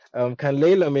Can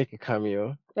Layla make a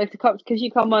cameo? Like, can she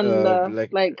come on the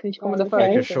Like can she come on Oh, the like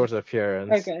phone? a okay. short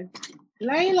appearance. Okay.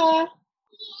 Layla.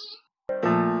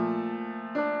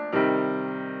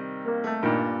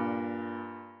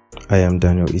 I am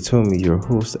Daniel Itomi, your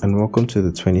host, and welcome to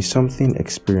the 20 Something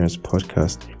Experience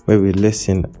podcast, where we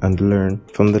listen and learn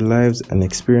from the lives and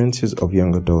experiences of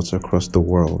young adults across the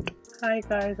world. Hi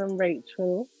guys, I'm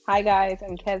Rachel. Hi guys,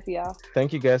 I'm Kezia.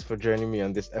 Thank you guys for joining me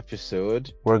on this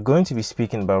episode. We're going to be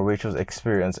speaking about Rachel's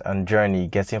experience and journey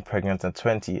getting pregnant at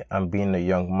 20 and being a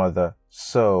young mother.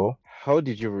 So, How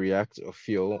did you react or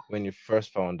feel when you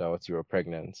first found out you were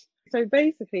pregnant? So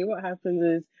basically, what happened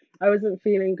is I wasn't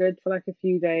feeling good for like a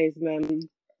few days, and then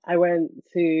I went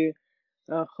to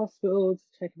a hospital to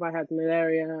check if I had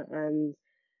malaria, and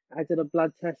I did a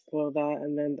blood test for that,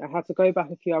 and then I had to go back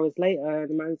a few hours later, and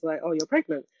the man's like, "Oh, you're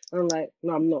pregnant," and I'm like,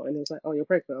 "No, I'm not," and he was like, "Oh, you're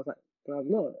pregnant." I was like, "No,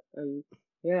 I'm not," and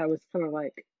yeah, I was kind of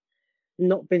like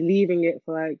not believing it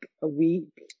for like a week,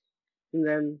 and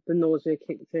then the nausea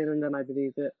kicked in, and then I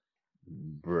believed it.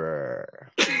 Bruh.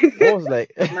 What was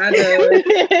like Madam.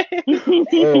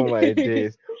 oh my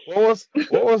days. What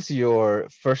was your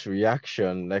first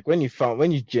reaction? Like when you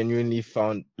genuinely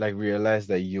realized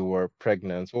that you were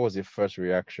pregnant, what was your first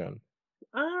reaction?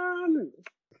 Um,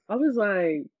 I was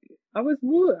like, I was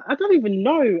more, I don't even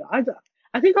know.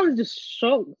 I think I was just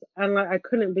shocked and like I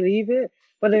couldn't believe it.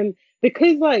 But then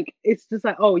because like it's just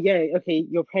like, oh yeah, okay,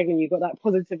 you're pregnant, you got that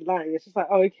positive line. It's just like,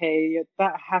 oh, okay, yeah,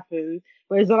 that happened.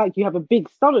 Whereas like you have a big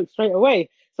stomach straight away.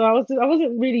 So I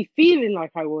wasn't really feeling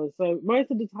like I was. So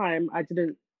most of the time I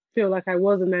didn't feel like I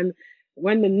was. And then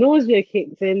when the nausea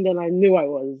kicked in, then I knew I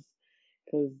was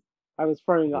because I was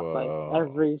throwing up like Whoa.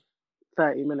 every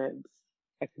 30 minutes.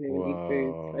 I couldn't even eat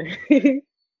food. Wow.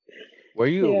 So Were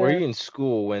yeah. you in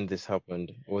school when this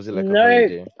happened? Or was it like a No,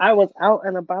 holiday? I was out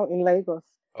and about in Lagos.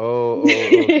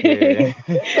 Okay.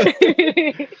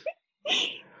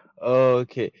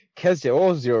 Okay. Kezia, what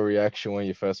was your reaction when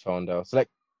you first found out? So, like,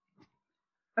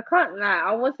 I can't lie,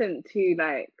 I wasn't too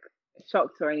like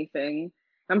shocked or anything.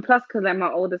 And plus, because like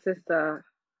my older sister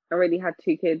already had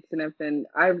two kids and everything,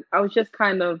 I was just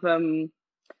kind of I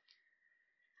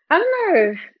don't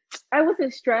know. I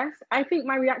wasn't stressed. I think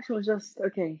my reaction was just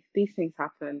okay. These things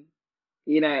happen,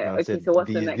 I Okay, said so what's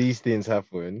the these next? these things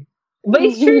happen. But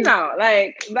it's true now.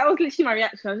 Like that was literally my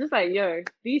reaction. I was just like, yo,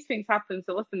 these things happen.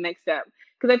 So what's the next step?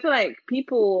 Because I feel like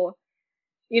people,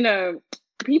 you know,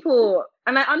 people,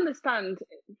 and I understand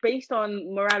based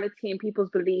on morality and people's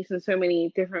beliefs and so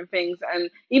many different things, and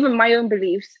even my own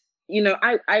beliefs.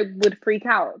 I would freak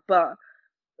out, but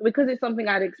because it's something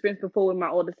I'd experienced before with my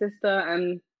older sister,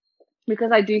 and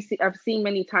because I've seen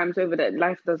many times over that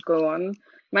life does go on.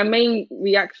 My main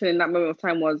reaction in that moment of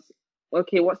time was,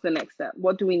 okay, what's the next step?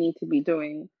 What do we need to be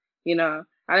doing? I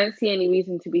don't see any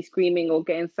reason to be screaming or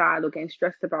getting sad or getting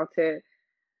stressed about it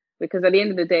because at the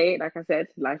end of the day, like I said,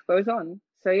 life goes on.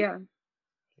 So yeah.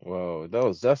 Wow,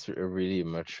 that's a really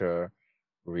mature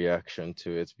reaction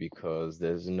to it because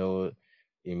there's no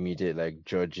immediate like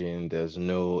judging, there's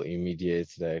no immediate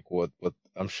like what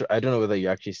I'm sure I don't know whether you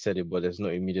actually said it, but there's no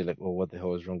immediate like, oh, what the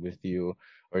hell is wrong with you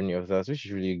or any of that, which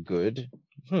is really good.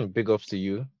 Big ups to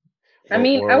you. I What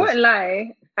mean, I won't was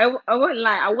lie. I won't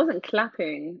lie. I wasn't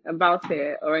clapping about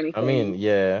it or I mean, anything.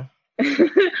 yeah.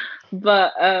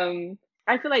 But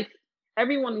I feel like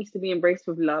everyone needs to be embraced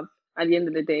with love at the end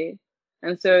of the day.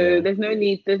 And so Yeah. there's no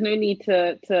need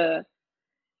to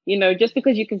just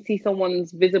because you can see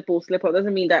someone's visible slip up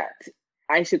doesn't mean that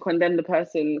I should condemn the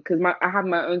person because I have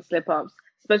my own slip ups,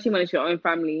 especially when it's your own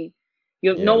family.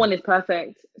 No Yeah. one is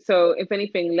perfect. So if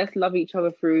anything, let's love each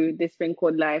other through this thing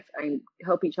called life and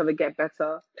help each other get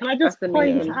better. Can I That's just the main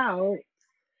point Yeah. thing. out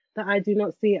that I do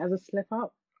not see it as a slip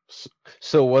up? So,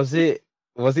 so was it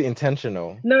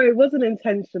intentional? No, it wasn't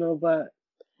intentional, but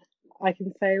I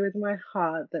can say with my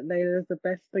heart that Layla is the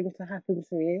best thing to happen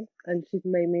to me, and she's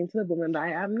made me into the woman that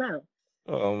I am now.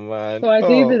 Oh man. So I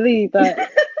do Oh, believe that,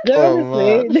 no, oh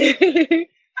man. honestly,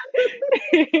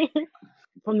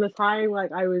 from the time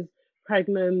like I was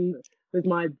pregnant with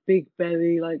my big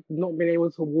belly, like not being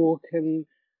able to walk and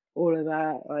all of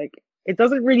that, like it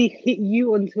doesn't really hit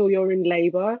you until you're in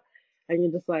labor and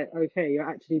you're just like, okay, you're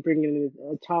actually bringing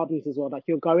a child into this world. Like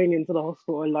you're going into the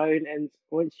hospital alone, and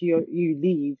once you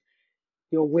leave,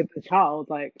 you're with the child.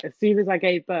 Like as soon as I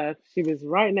gave birth, she was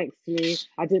right next to me.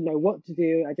 I didn't know what to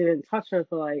do. I didn't touch her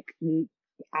for like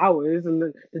hours,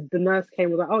 and the nurse came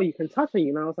and was like, "Oh, you can touch her,"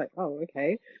 and I was like, "Oh,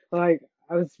 okay." Like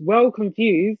I was well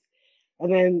confused,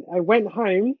 and then I went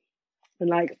home, and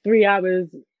like 3 hours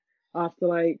after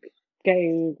like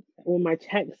getting all my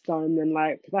checks done, and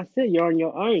like that's it. You're on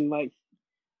your own. Like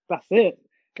that's it.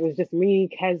 it was just me,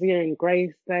 Kezia, and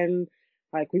Grace. Then,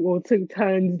 like, we all took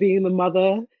turns being the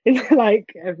mother in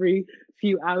like every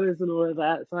few hours and all of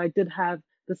that. So I did have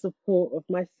the support of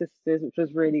my sisters, which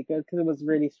was really good because it was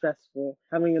really stressful.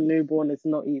 Having a newborn is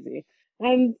not easy.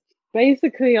 And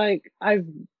basically, like, I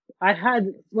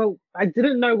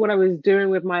didn't know what I was doing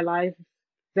with my life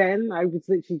then. I was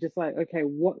literally just like, okay,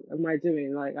 what am I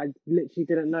doing? Like, I literally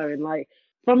didn't know. And like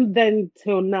from then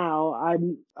till now,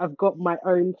 I've got my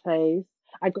own place.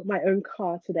 I got my own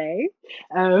car today.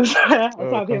 I was Oh, happy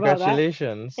about that.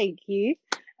 congratulations. Thank you.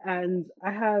 And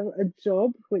I have a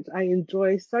job which I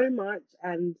enjoy so much,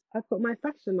 and I've got my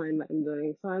fashion line that I'm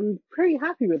doing. So I'm pretty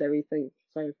happy with everything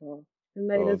so far.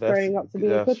 And Oh, Layla's growing up to be a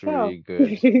good that's girl. really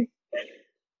good.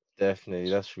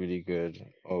 Definitely, that's really good.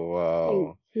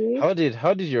 Oh Thank wow. you.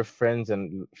 How did your friends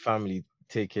and family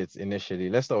take it initially?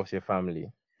 Let's start with your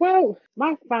family. Well,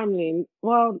 my family,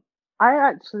 I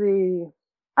actually,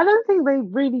 I don't think they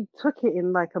really took it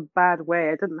in like a bad way.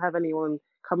 I didn't have anyone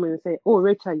come in and say, "Oh,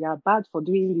 Richard, you're bad for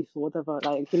doing this or whatever."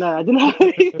 Like, I didn't have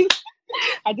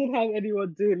I didn't have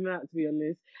anyone doing that, to be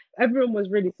honest. Everyone was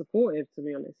really supportive, to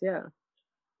be honest. Yeah.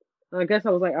 And I guess I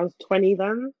was 20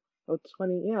 then, or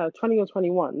 20, yeah, 20 or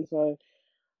 21. So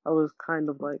I was kind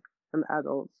of like an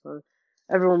adult. So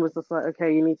everyone was just like,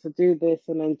 okay, you need to do this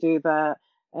and then do that.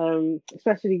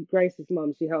 Especially Grace's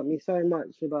mum, she helped me so much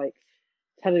with like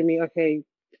telling me, okay,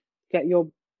 get your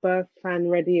birth plan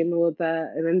ready and all of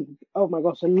that. And then, oh my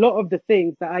gosh, a lot of the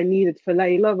things that I needed for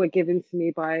Layla were given to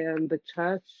me by the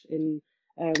church in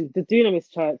the Dunamis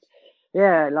church.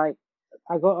 Yeah, like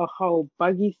I got a whole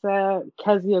buggy set.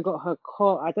 Kezia got her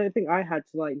cot. I don't think I had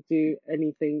to like do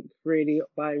anything really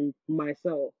by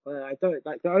myself. I don't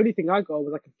like the only thing I got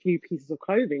was like a few pieces of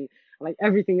clothing. Like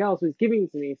everything else was given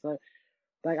to me. So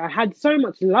like I had so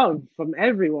much love from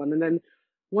everyone. And then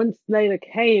once Layla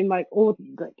came, like all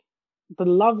like the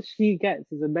love she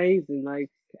gets is amazing. Like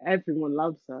everyone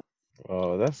loves her.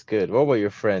 Oh, that's good. What about your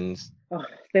friends? Oh,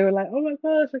 they were like, "Oh my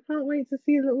gosh, I can't wait to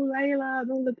see little Layla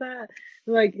and all of that."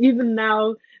 Like even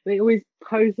now, they always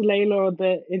post Layla on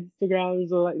their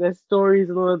Instagrams or like their stories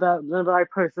and all of that. Whenever I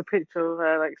post a picture of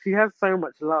her, like she has so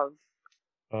much love.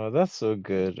 Oh, that's so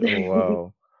good.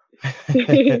 Oh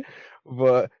wow.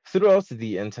 But throughout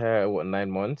the entire what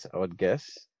 9 months, I would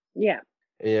guess. Yeah.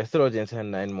 Yeah, throughout the entire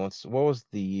 9 months, what was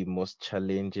the most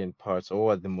challenging parts, or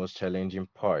what were the most challenging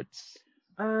parts?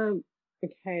 Um,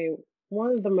 okay,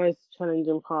 one of the most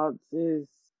challenging parts is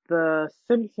the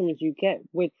symptoms you get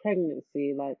with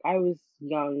pregnancy. Like I was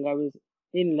young, I was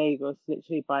in Lagos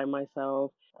literally by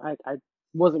myself. I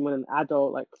wasn't with an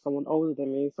adult, like someone older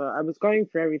than me. So I was going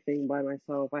through everything by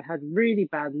myself. I had really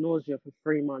bad nausea for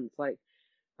 3 months. Like,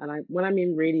 and when I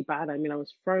mean really bad, I mean I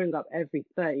was throwing up every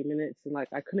 30 minutes and like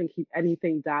I couldn't keep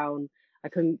anything down. I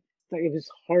couldn't, like it was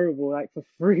horrible, like for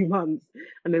 3 months.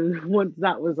 And then once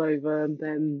that was over, and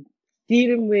then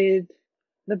dealing with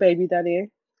the baby daddy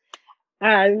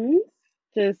and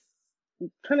just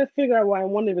trying to figure out what I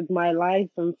wanted with my life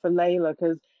and for Layla.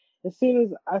 Because as soon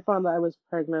as I found that I was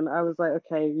pregnant, I was like,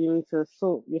 okay, you need to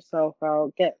sort yourself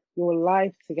out, get your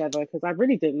life together. Because I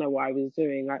really didn't know what I was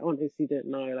doing. I honestly didn't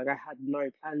know. Like I had no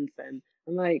plans then.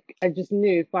 And like I just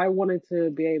knew if I wanted to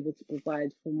be able to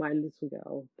provide for my little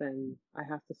girl, then I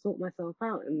have to sort myself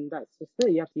out. And that's just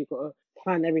it. You've got to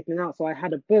plan everything out. So I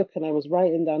had a book and I was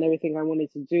writing down everything I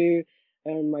wanted to do.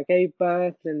 I gave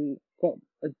birth and got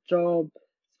a job,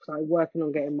 started working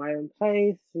on getting my own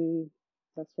place, and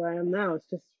that's where I am now. It's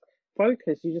just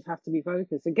focus. You just have to be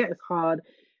focused. It gets hard.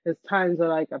 There's times where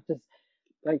like I've just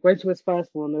like when she was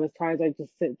first born, there was times I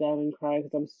just sit down and cry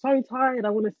because I'm so tired. I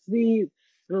want to sleep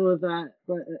and all of that.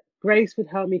 But Grace would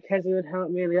help me, Kezia would help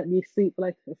me, and let me sleep for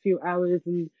like a few hours.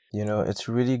 And You know, it's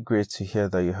really great to hear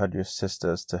that you had your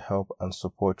sisters to help and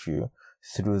support you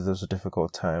through those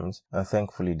difficult times, and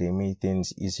thankfully they made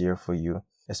things easier for you,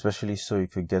 especially so you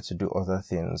could get to do other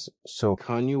things. So,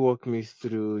 Can you walk me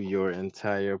through your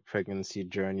entire pregnancy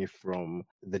journey from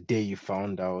the day you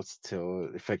found out till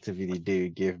effectively the day you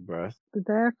gave birth? the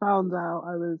day I found out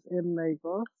I was in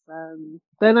Lagos, and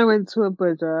then I went to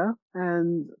Abuja,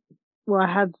 and well,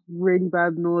 I had really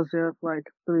bad nausea for like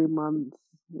 3 months,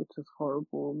 which is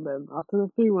horrible. And then after the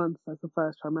 3 months, that's the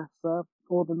first trimester,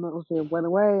 all the nausea went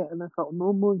away and I felt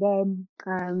normal again.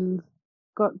 And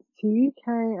got to UK,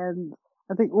 and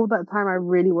I think all that time I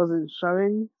really wasn't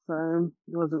showing, so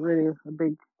it wasn't really a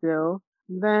big deal.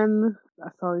 Then I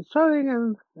started showing,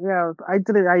 and yeah, I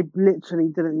literally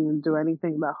didn't even do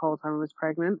anything that whole time I was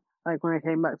pregnant. Like when I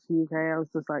came back to UK, I was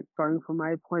just like going for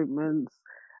my appointments,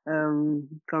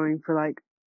 going for like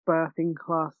birthing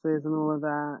classes and all of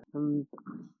that, and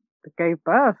I gave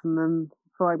birth, and then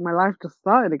feel like my life just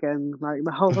started again. Like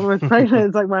the whole time I was pregnant,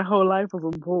 it's like my whole life was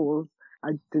on pause.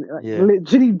 I didn't Yeah.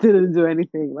 literally didn't do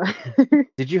anything. Like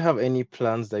Did you have any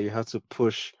plans that you had to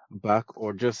push back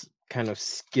or just kind of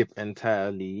skip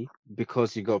entirely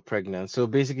because you got pregnant? So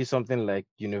basically something like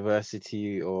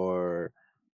university or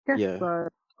guess yeah. so.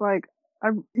 Like I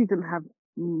really didn't have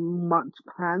much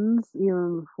plans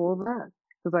even before that.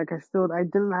 Because like I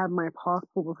didn't have my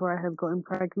passport before I had gotten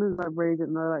pregnant. So I really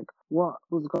didn't know like what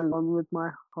was going on with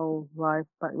my whole life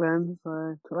back then.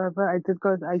 So whatever, I did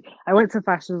go. I went to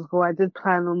fashion school. I did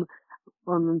plan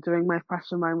on doing my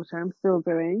fashion line, which I'm still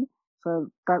doing. So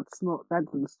that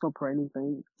didn't stop or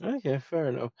anything. Okay, fair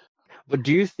enough. But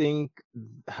do you think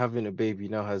having a baby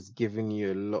now has given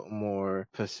you a lot more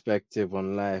perspective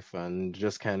on life and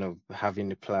just kind of having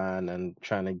a plan and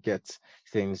trying to get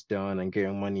things done and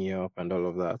getting money up and all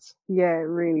of that? Yeah, it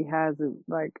really has.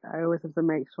 Like I always have to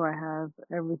make sure I have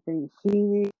everything she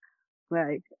needs.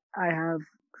 Like I have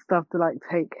stuff to like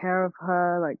take care of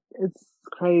her. Like it's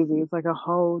crazy. It's like a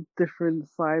whole different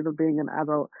side of being an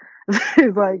adult.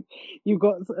 It's like you've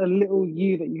got a little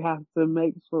you that you have to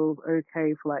make sure is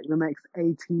okay for like the next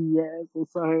 18 years or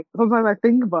so. Sometimes I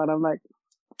think about it, I'm like,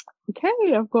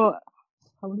 okay, I've got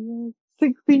how many years?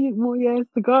 16 more years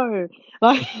to go.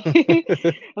 Like, and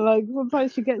like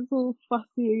sometimes she gets all fussy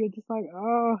and you're just like,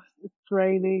 oh, it's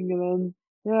draining. And then,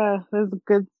 yeah, there's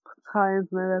good times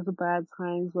and then there's the bad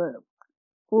times, but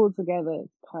all together,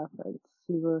 it's perfect.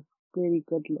 She's a really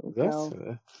good little That's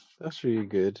girl. that's really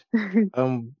good.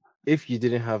 If you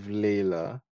didn't have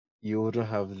Layla, you wouldn't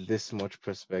have this much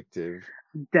perspective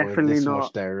or Definitely this much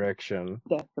not. direction.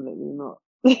 Definitely not.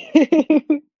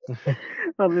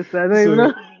 Honestly, I don't even So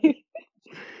know.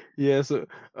 yeah, so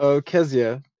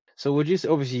Kezia, so would you say,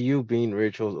 obviously you being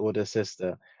Rachel's older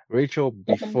sister, Rachel Mhm.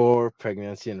 before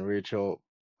pregnancy and Rachel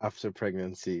after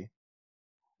pregnancy,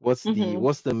 Mhm.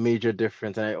 what's the major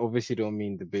difference? And I obviously don't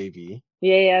mean the baby.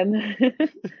 Yeah, yeah.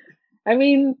 I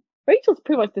mean, Rachel's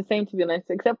pretty much the same to be honest,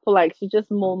 except for like she's just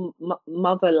more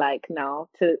mother-like now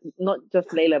to not just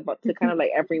Layla, but to kind of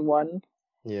like everyone,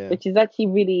 Yeah. which is actually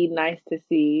really nice to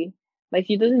see. Like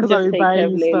she doesn't Because just I'm take care buying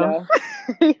of you stuff.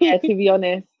 Layla. Yeah, to be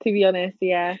honest,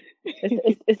 yeah.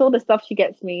 It's all the stuff she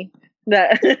gets me.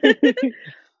 That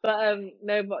but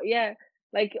no, but yeah,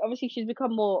 like obviously she's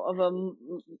become more of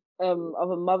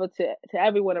a mother to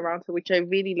everyone around her, which I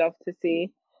really love to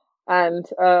see. And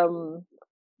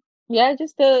yeah,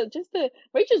 just the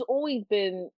Rachel's always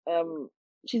been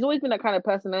she's always been that kind of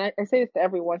person, and I say this to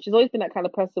everyone, she's always been that kind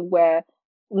of person where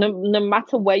no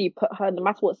matter where you put her, no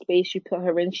matter what space you put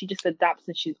her in, she just adapts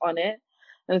and she's on it.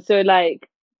 And so like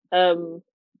um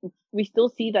we still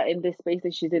see that in this space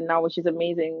that she's in now, which is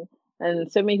amazing.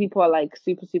 And so many people are like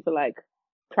super, super like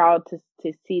proud to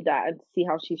see that and to see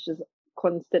how she's just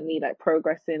constantly like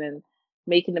progressing and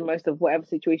making the most of whatever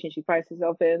situation she finds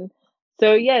herself in.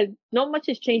 So yeah, not much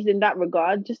has changed in that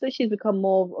regard, just that she's become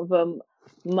more of a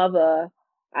mother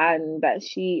and that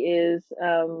she is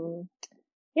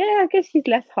yeah, I guess she's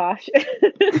less harsh.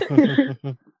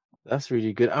 That's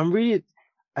really good.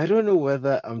 I don't know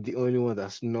whether I'm the only one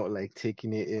that's not like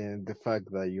taking it in the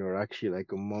fact that you're actually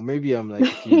like a mom. Maybe I'm like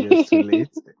a few years too late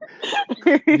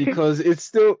because it's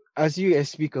still, as you guys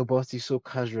speak about it so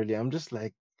casually, I'm just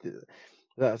like,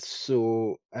 that's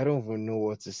so, I don't even know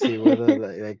what to say. Whether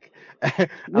You're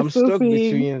I'm still stuck seeing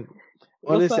between,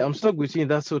 what's honestly, that? I'm stuck between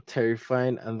that's so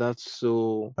terrifying and that's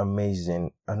so,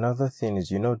 Amazing. Another thing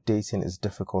is, dating is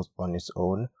difficult on its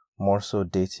own, more so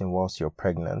dating whilst you're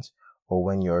pregnant or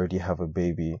when you already have a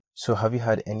baby. So have you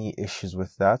had any issues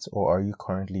with that, or are you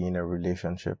currently in a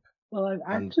relationship? Well, I've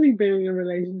and actually been in a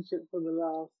relationship for the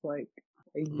last like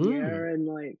a mm, year and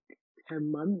like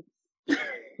 10 months.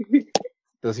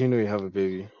 does he know you have a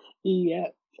baby? Yeah.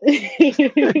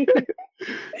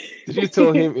 Did you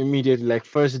tell him immediately, like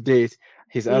first date,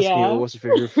 he's asking you, oh, Yeah. what's your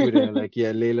favorite food? And you're like,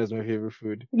 yeah, Layla's my favorite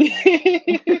food.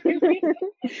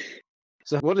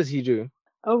 So what does he do?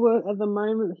 Oh, well, at the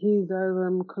moment he does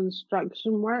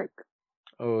construction work.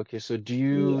 Oh, okay. So do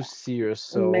you Yeah, see and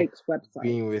yourself makes websites.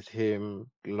 being with him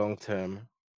long term?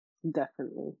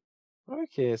 Definitely.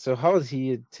 Okay. So how is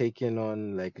he taking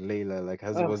on like Layla? Like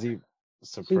Oh, was he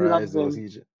she loves surprised or was him. he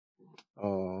just,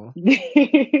 oh,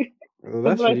 Sometimes well,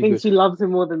 that's I really think good. she loves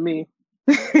him more than me.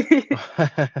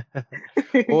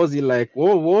 What was he like?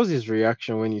 What was his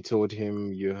reaction when you told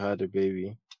him you had a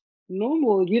baby?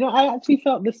 Normal. I actually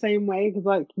felt the same way because,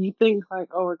 like, you think, like,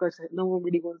 oh my gosh, like, no one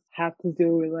really wants to have to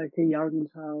deal with, like, a young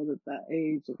child at that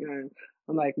age, and,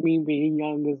 like, me being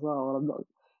young as well. I'm not,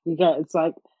 it's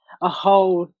like a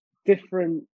whole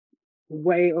different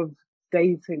way of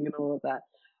dating and all of that.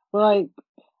 But,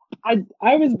 like,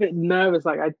 I was a bit nervous.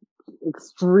 Like,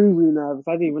 extremely nervous.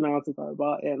 I didn't even know how to go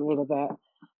about it and all of that.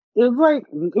 It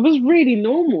was really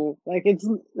normal. Like it's,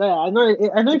 yeah, I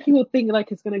know people think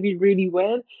like it's gonna be really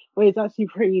weird, but it's actually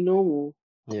pretty normal.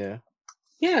 Yeah.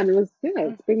 Yeah, and it's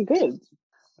been good.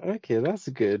 Okay, that's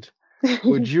good.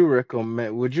 Would you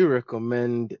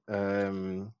recommend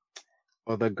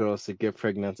other girls to get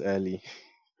pregnant early?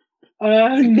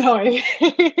 No.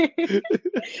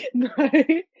 No.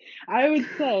 I would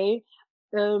say,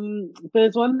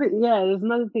 there's one thing, yeah, there's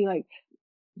another thing, like,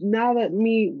 now that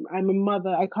I'm a mother,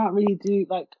 I can't really do,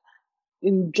 like,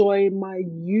 enjoy my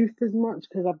youth as much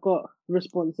because I've got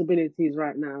responsibilities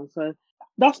right now. So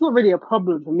that's not really a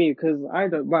problem for me because I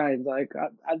don't mind. Like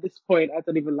at this point, I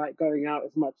don't even like going out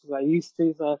as much as I used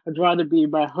to. So I'd rather be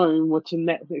in my home watching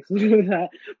Netflix and all that.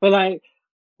 But like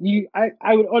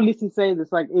I would honestly say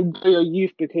this, like, enjoy your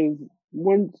youth because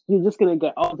once you're just gonna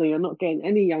get older, you're not getting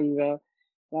any younger.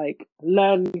 Like,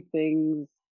 learn new things.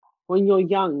 When you're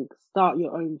young, start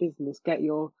your own business, get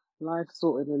your life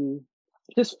sorted, and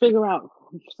just figure out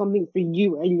something for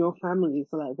you and your family.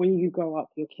 So that when you grow up,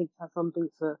 your kids have something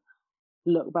to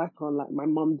look back on. Like, my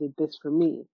mum did this for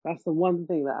me. That's the one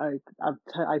thing that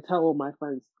I tell all my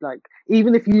friends. Like,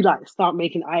 even if you like start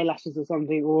making eyelashes or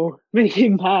something or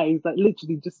making bags, like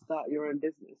literally just start your own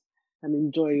business and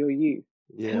enjoy your youth.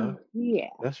 Yeah, Yeah.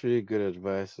 that's really good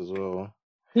advice as well.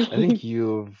 I think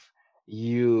you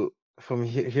from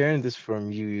hearing this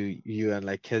from you and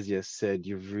like Kezia said,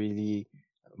 you've really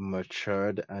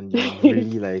matured and you've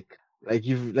really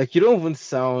you don't even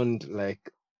sound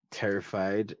like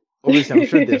terrified. Obviously, I'm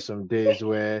sure there's some days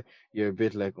where you're a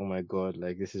bit like, oh my God,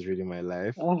 like this is really my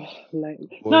life. Oh, like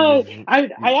But no, you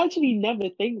I actually never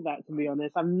think that, to be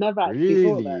honest. I've never actually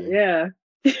thought that. really, Yeah.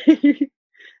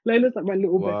 Lola's like my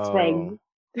little best wow. friend.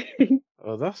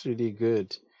 Oh, that's really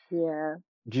good. Yeah.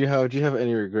 Do you have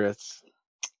any regrets?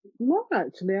 No,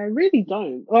 actually, I really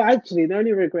don't. Well, actually, the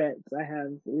only regrets I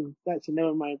have is actually,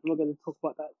 never mind. I'm not going to talk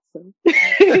about that.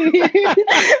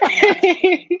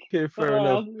 Okay, So. fair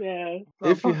enough. Yeah.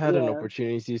 If you had an Yeah.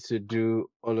 opportunity to do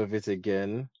all of it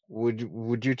again,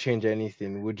 would you change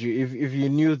anything? Would you, if you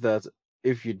knew that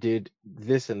if you did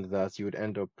this and that, you would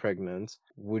end up pregnant,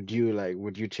 would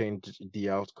you change the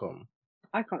outcome?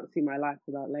 I can't see my life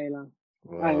without Layla.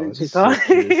 I Wow, literally this is so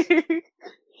serious. can't.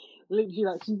 Literally,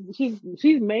 like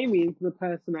she's made me into the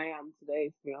person I am today.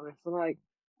 To be honest, and like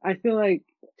I feel like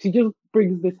she just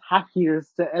brings this happiness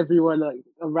to everyone like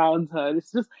around her. And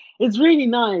it's really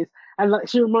nice, and like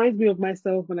she reminds me of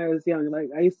myself when I was young. Like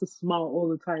I used to smile all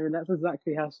the time, and that's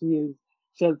exactly how she is.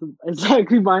 She has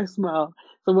exactly my smile.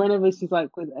 So whenever she's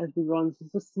like with everyone,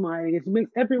 she's just smiling, and she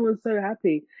makes everyone so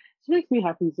happy. She makes me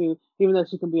happy too, even though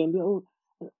she can be a little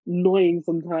annoying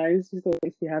sometimes. She still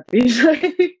makes me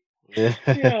happy. Yeah.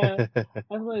 Yeah,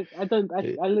 I'm like, I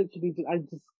literally, I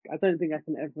don't think I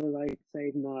can ever like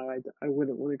say no, I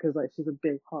wouldn't want to because like she's a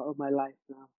big part of my life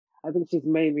now. I think she's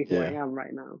made me who I Yeah. am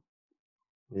right now.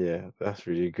 Yeah, that's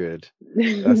really good.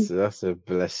 That's a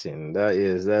blessing.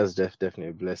 That's definitely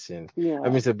a blessing. I Yeah,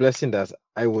 mean, it's a blessing that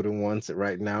I wouldn't want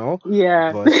right now,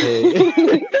 yeah. but hey,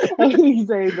 I think you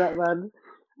say that, man.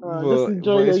 Just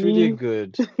enjoy but your it's really youth.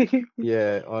 good.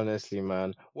 Yeah, honestly,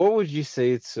 man. What would you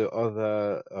say to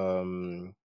other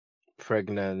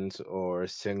pregnant or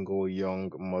single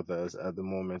young mothers at the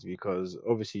moment? Because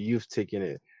obviously you've taken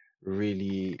it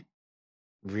really,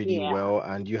 really Yeah, well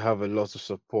and you have a lot of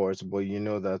support, but you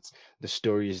know that the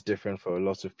story is different for a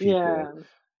lot of people. yeah.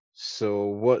 So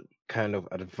what kind of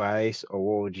advice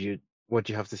or what do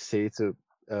you have to say to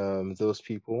those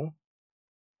people?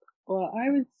 Well,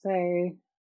 I would say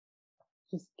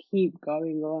just keep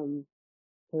going on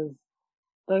because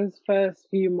those first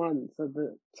few months are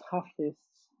the toughest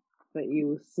that you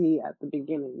will see at the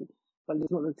beginning, but it's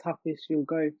not the toughest you'll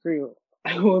go through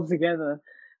altogether.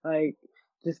 Like,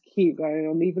 just keep going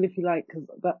on, even if you like, because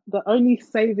the only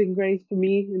saving grace for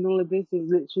me in all of this is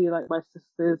literally like my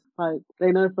sisters. Like,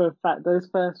 they know for a fact those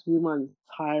first few months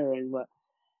tiring, but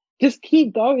just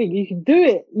keep going. You can do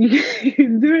it. You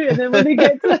can do it. And then when they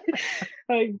get to,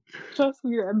 like, trust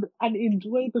me and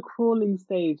enjoy the crawling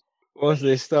stage. Once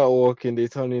they start walking, they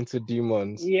turn into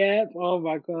demons. Yep. Oh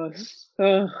my gosh.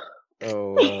 Ugh.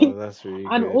 Oh wow, that's really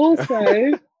And good.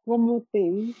 also, one more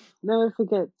thing, never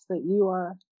forget that you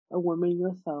are a woman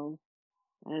yourself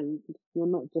and you're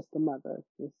not just a mother.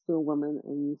 You're still a woman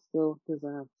and you still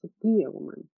deserve to be a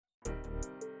woman.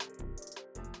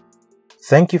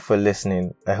 Thank you for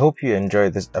listening. I hope you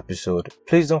enjoyed this episode.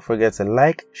 Please don't forget to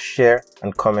like, share,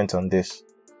 and comment on this.